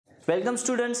Welcome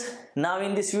students. Now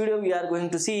in this video we are going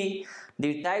to see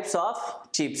the types of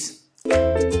chips.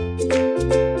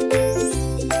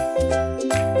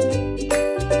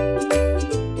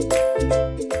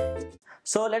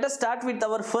 So let us start with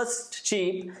our first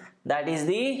chip, that is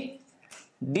the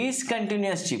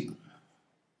discontinuous chip.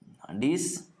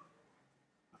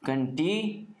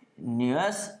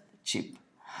 Discontinuous chip.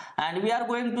 And we are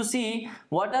going to see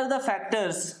what are the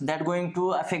factors that are going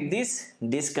to affect this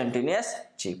discontinuous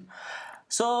chip.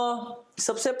 So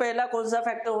सबसे पहला कौन सा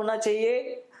factor होना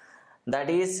चाहिए? That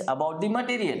is about the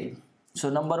material. So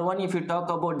number one, if you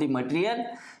talk about the material,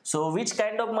 so which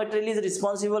kind of material is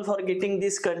responsible for getting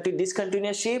this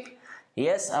discontinuous chip?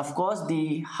 Yes, of course,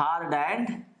 the hard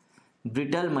and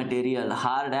brittle material.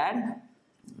 Hard and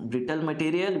brittle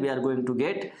material, we are going to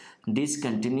get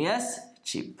discontinuous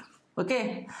chip.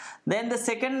 Okay, then the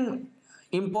second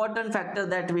important factor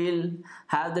that will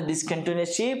have the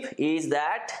discontinuous chip is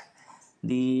that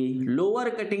the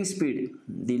lower cutting speed.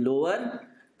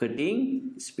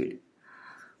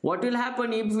 What will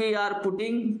happen if we are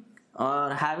putting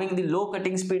or having the low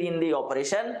cutting speed in the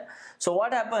operation? So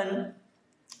what happen,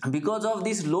 because of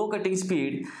this low cutting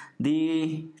speed,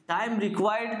 the time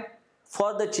required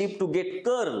for the chip to get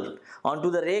curled onto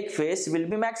the rake face will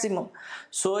be maximum.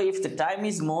 So if the time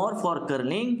is more for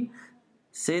curling,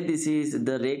 say this is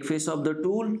the rake face of the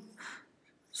tool,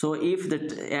 so if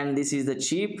and this is the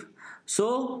chip,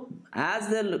 so as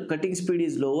the cutting speed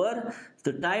is lower,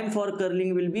 the time for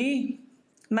curling will be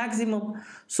maximum,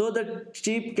 so the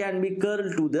chip can be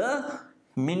curled to the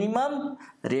minimum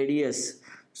radius.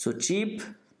 So chip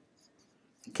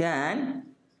can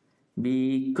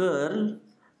be curled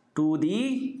to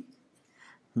the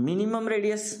minimum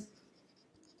radius.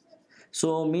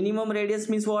 So minimum radius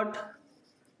means what?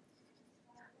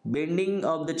 Bending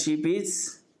of the chip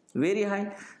is very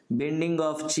high, bending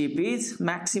of chip is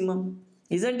maximum,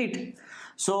 isn't it?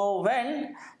 So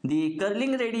when the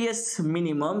curling radius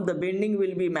minimum, the bending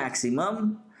will be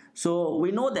maximum. So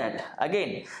we know that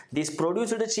again this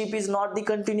produced chip is not the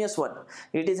continuous one.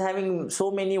 It is having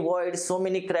so many voids, so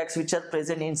many cracks which are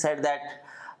present inside that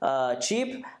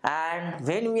chip, and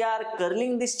when we are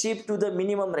curling this chip to the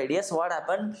minimum radius, what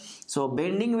happen? So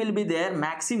bending will be there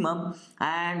maximum,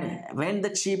 and when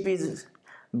the chip is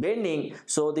bending,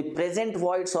 so the present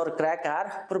voids or crack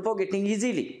are propagating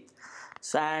easily,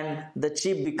 so, and the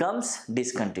chip becomes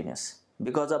discontinuous.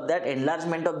 Because of that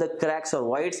enlargement of the cracks or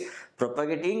voids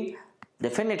propagating,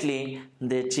 definitely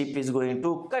the chip is going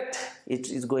to cut,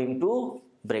 it is going to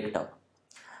break down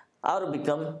or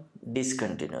become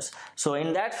discontinuous. So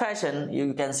in that fashion,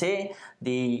 you can say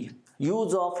the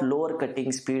use of lower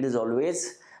cutting speed is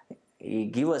always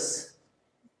give us,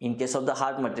 in case of the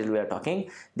hard material we are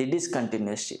talking, the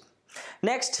discontinuous chip.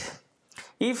 Next,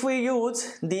 if we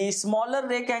use the smaller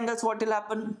rake angles, what will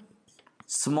happen?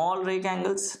 Small rake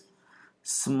angles.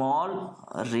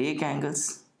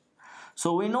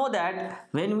 So we know that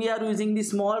when we are using the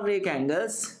small rake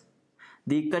angles,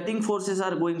 the cutting forces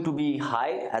are going to be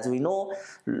high. As we know,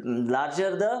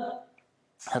 larger the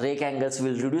rake angles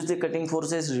will reduce the cutting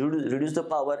forces, reduce the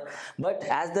power. But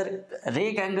as the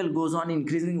rake angle goes on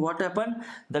increasing, what happen?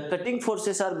 The cutting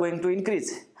forces are going to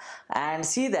increase. And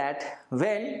see that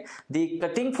when the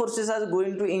cutting forces are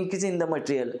going to increase in the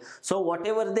material, so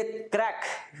whatever the crack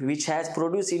which has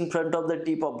produced in front of the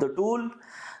tip of the tool,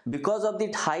 because of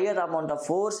the higher amount of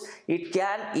force, it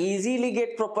can easily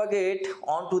get propagate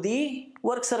onto the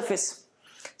work surface.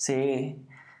 Say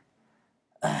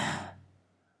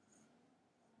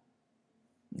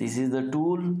this is the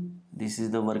tool, this is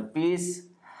the workpiece,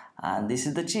 and this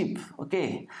is the chip.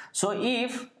 Okay, so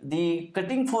if the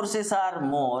cutting forces are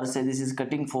more, say this is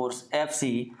cutting force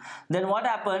FC, then what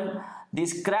happened?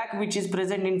 This crack which is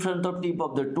present in front of tip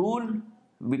of the tool,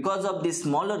 because of this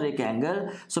smaller rake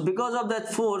angle, so because of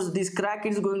that force, this crack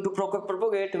is going to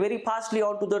propagate very fastly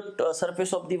onto the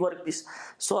surface of the workpiece.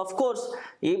 So of course,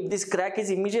 if this crack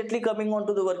is immediately coming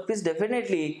onto the workpiece,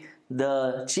 definitely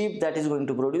the chip that is going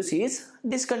to produce is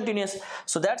discontinuous.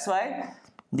 So that's why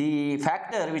the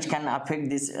factor which can affect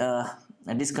this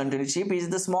discontinuous chip is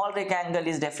the small rake angle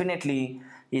is definitely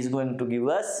is going to give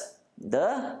us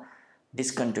the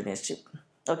discontinuous chip.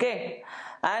 Okay,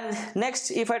 and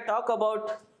next, if I talk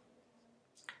about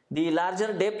the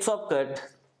larger depths of cut,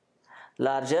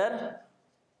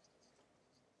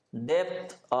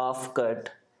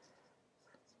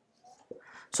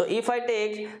 so if I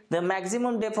take the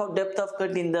maximum depth of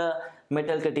cut in the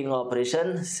metal cutting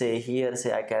operation, say here,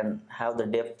 say I can have the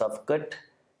depth of cut,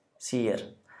 see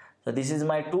here. So this is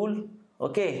my tool,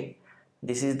 okay,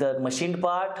 this is the machined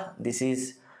part, this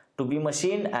is to be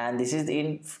machined, and this is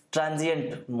in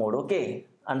transient mode. Okay,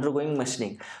 undergoing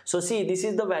machining. So see, this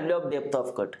is the value of depth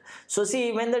of cut. So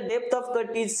see, when the depth of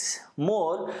cut is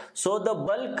more, so the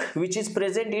bulk which is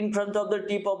present in front of the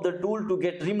tip of the tool to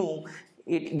get removed,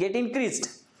 it get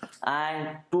increased.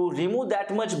 And to remove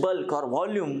that much bulk or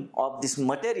volume of this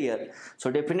material, so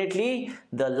definitely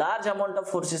the large amount of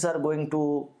forces are going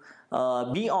to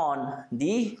be on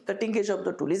the cutting edge of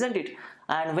the tool, isn't it?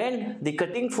 And when the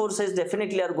cutting forces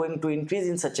definitely are going to increase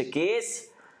in such a case,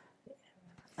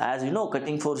 as you know,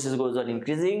 cutting forces goes on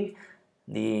increasing,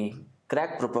 the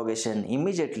crack propagation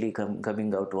immediately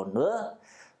coming out on the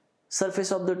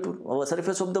surface of the tool or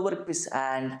surface of the workpiece,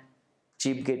 and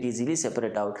chip get easily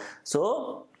separate out.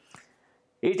 So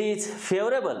it is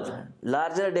favorable.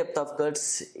 Larger depth of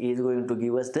cuts is going to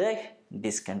give us the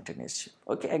discontinuous chip.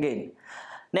 Okay, again.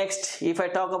 Next, if I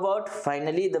talk about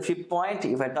finally the fifth point,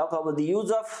 if I talk about the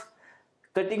use of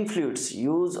cutting fluids,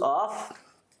 use of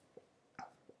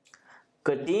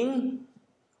cutting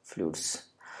fluids.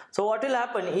 So what will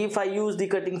happen if I use the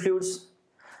cutting fluids?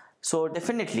 So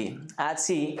definitely, as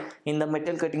see in the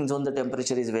metal cutting zone, the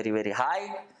temperature is very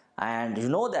high, and you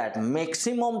know that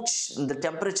maximum the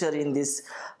temperature in this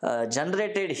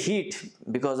generated heat,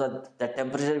 because of the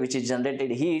temperature which is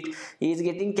generated heat is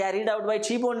getting carried out by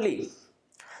chip only.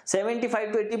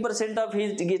 75 to 80% of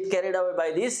heat gets carried away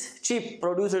by this chip,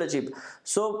 produced chip.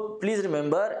 So please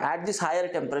remember, at this higher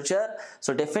temperature,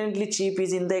 so definitely chip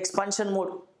is in the expansion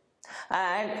mode,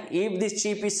 and if this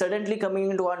chip is suddenly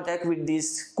coming into contact with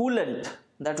this coolant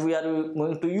that we are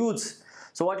going to use,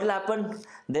 so what will happen?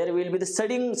 There will be the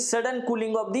sudden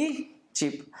cooling of the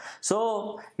chip.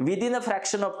 So within a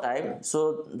fraction of time,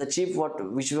 so the chip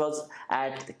which was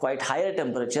at quite higher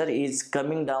temperature is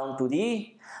coming down to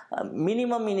the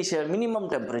minimum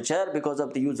temperature because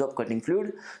of the use of cutting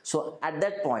fluid. So at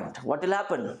that point, what will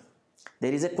happen?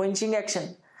 There is a quenching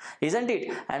action, isn't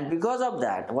it? And because of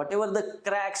that, whatever the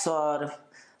cracks or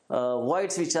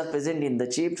voids which are present in the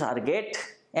chips are get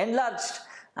enlarged,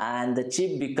 and the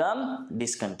chip become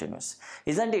discontinuous,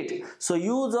 isn't it? So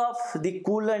use of the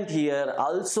coolant here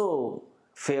also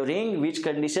favoring which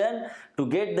condition? To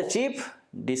get the chip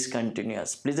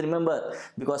discontinuous. Please remember,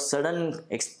 because sudden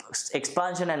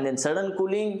expansion and then sudden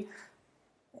cooling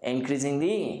increasing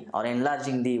the or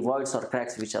enlarging the voids or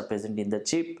cracks which are present in the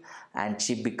chip, and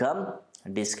chip become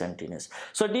discontinuous.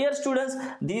 So dear students,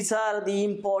 these are the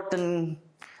important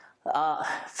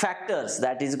factors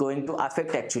that is going to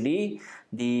affect actually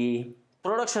the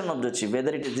production of the chip,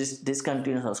 whether it is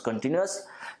discontinuous or continuous.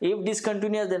 If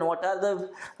discontinuous, then what are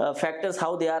the factors,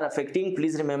 how they are affecting?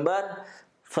 Please remember,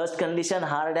 first condition,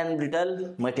 hard and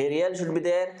brittle material should be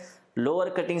there, lower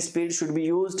cutting speed should be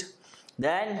used,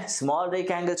 then small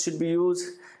rake angles should be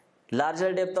used,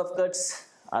 larger depth of cuts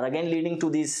are again leading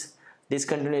to this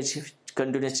discontinuous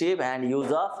chip, and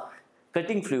use of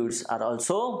cutting fluids are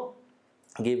also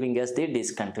giving us the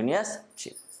discontinuous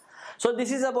chip. So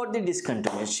this is about the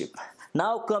discontinuous chip.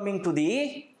 Now coming to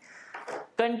the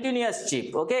continuous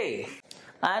chip, okay?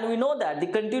 And we know that the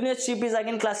continuous chip is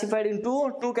again classified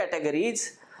into two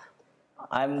categories.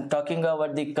 I'm talking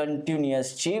about the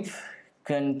continuous chip.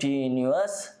 Again,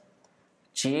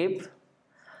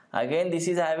 this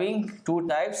is having two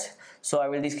types. So I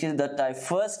will discuss the type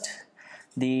first,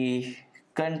 the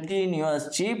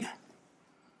continuous chip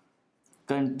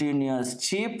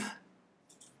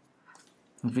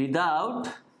without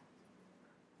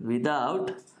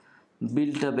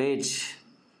built-up edge.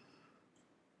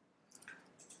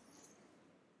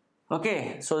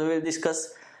 Okay, so we will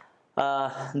discuss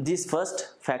these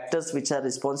first factors which are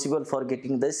responsible for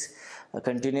getting this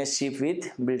continuous chip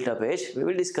with built-up edge. We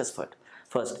will discuss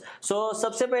first. So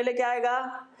सबसे पहले क्या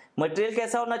आएगा? Material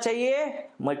कैसा होना चाहिए?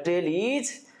 Material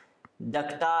is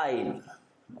ductile.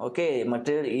 Okay,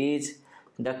 material is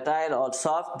ductile or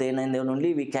soft, then and then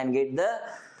only we can get the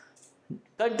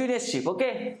continuous chip.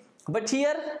 Okay, but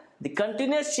here the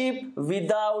continuous chip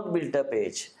without built-up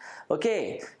edge.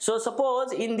 Okay, so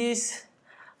suppose in this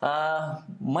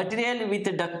material with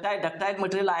ductile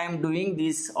material I am doing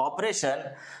this operation.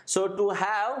 So to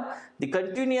have the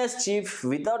continuous chip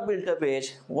without built-up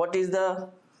edge, what is the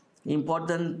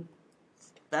important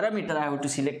parameter I have to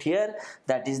select here?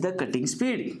 That is the cutting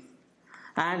speed.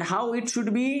 And how it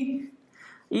should be?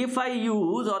 If I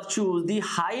use or choose the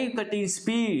high cutting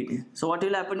speed, so what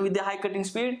will happen with the high cutting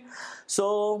speed?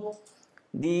 So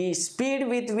the speed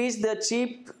with which the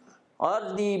chip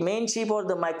or the main chip or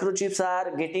the microchips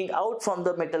are getting out from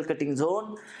the metal cutting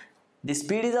zone, the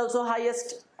speed is also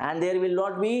highest, and there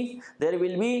will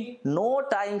be no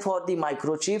time for the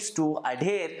microchips to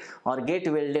adhere or get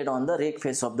welded on the rake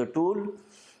face of the tool.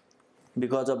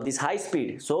 because of this high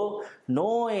speed. So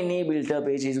no any built-up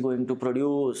edge is going to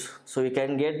produce. So you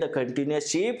can get the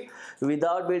continuous chip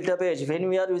without built-up edge when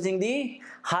we are using the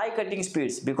high cutting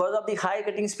speeds. Because of the high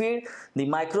cutting speed, the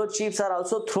microchips are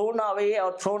also thrown away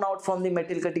or thrown out from the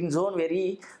metal cutting zone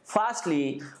very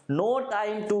fastly. No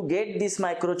time to get this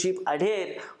microchip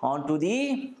adhere onto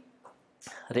the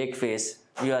rake face.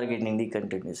 You are getting the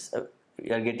continuous.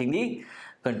 You are getting the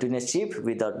continuous chip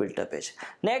without built-up edge.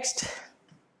 Next,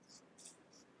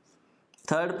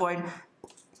 third point,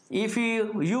 if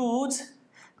you use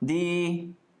the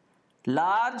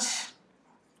large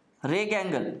rake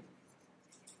angle,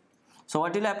 so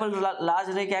what will happen?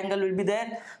 Large rake angle will be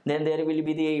there, then there will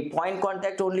be the point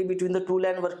contact only between the tool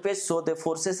and workpiece, so the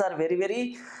forces are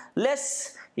very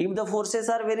less. If the forces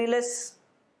are very less,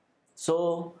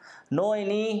 so no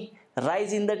any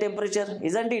rise in the temperature,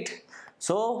 isn't it?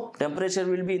 So temperature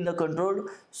will be in the control,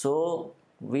 so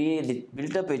the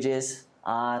built-up edges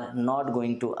are not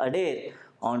going to adhere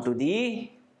onto the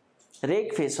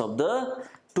rake face of the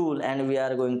tool, and we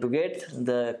are going to get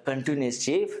the continuous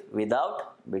chip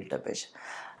without built-up edge.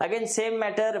 Again, same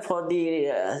matter for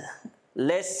the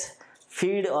less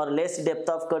feed or less depth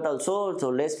of cut also, so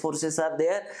less forces are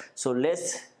there, so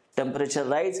less temperature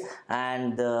rise,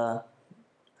 and the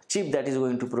chip that is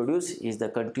going to produce is the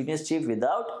continuous chip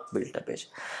without built-up edge.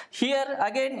 Here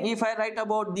again, if I write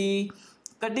about the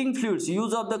cutting fluids,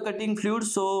 use of the cutting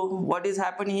fluids, so what is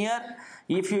happening here?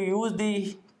 If you use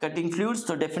the cutting fluids,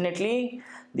 so definitely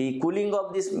the cooling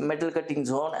of this metal cutting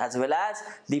zone as well as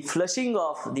the flushing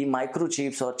of the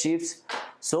microchips or chips,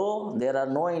 so there are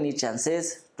no any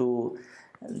chances to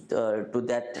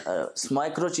that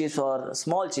microchips or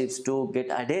small chips to get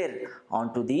adhere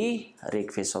onto the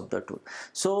rake face of the tool.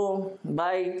 So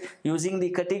by using the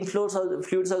cutting fluids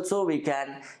also we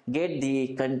can get the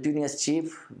continuous chip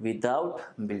without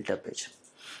built-up edge.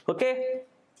 Okay,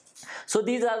 so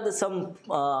these are the some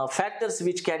factors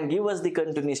which can give us the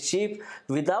continuous chip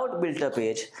without built-up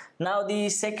edge. Now the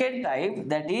second type,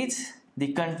 that is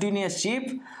the continuous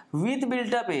chip with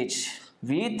built-up edge.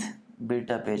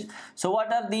 Built-up edge. So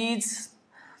what are these?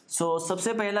 So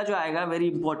सबसे पहला जो आएगा very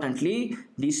importantly,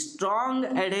 the strong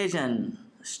adhesion.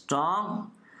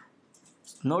 Strong,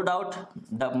 no doubt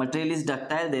the material is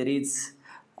ductile. There is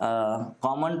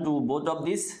common to both of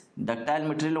these, ductile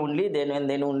material only,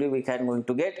 then only we can going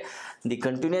to get the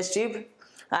continuous chip.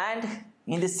 And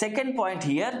in the second point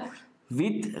here,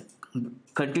 with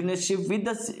continuous chip with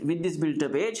this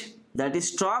built-up edge, that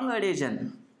is strong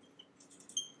adhesion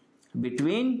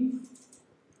between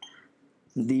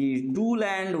the tool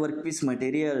and workpiece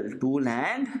material.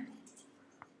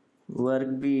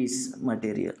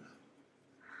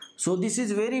 So this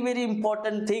is very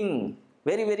important thing,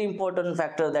 very important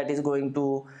factor that is going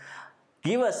to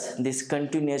give us this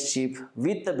continuous chip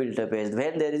with the built-up edge.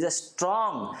 When there is a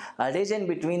strong adhesion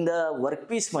between the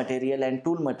workpiece material and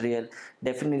tool material,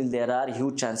 definitely there are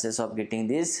huge chances of getting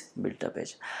this built-up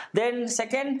edge. Then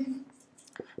second,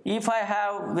 if I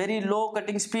have very low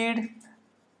cutting speed,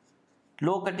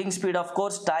 of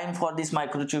course time for these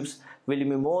microchips will be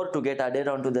more to get adhere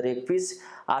onto the rake piece.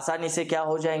 आसानी से क्या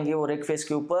हो जाएंगे, वो rake face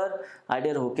के ऊपर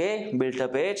adhere होके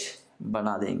built-up edge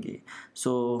बना देंगे.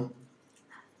 So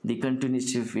the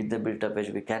continuous chip with the built-up edge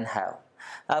we can have.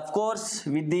 Of course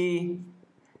with the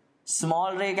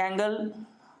small rake angles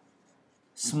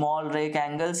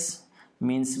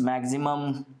means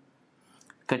maximum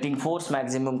cutting force,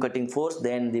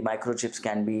 then the microchips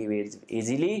can be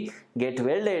easily get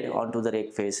welded onto the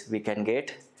rake face. We can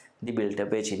get the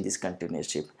built-up edge in this continuous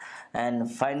chip. And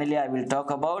finally I will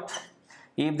talk about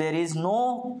if there is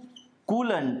no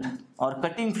coolant or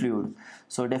cutting fluid,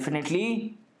 so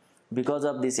definitely because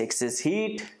of this excess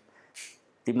heat,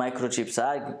 the microchips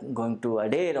are going to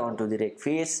adhere onto the rake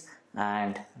face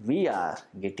and we are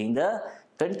getting the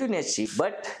continuous chip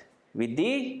but with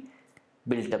the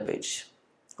built-up edge.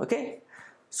 Okay,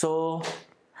 so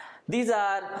these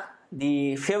are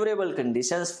the favorable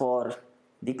conditions for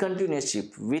the continuous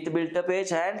chip with built-up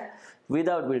edge and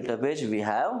without built-up edge we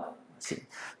have seen.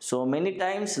 So many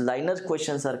times liner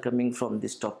questions are coming from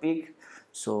this topic,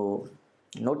 so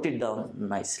note it down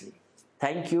nicely.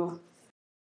 Thank you.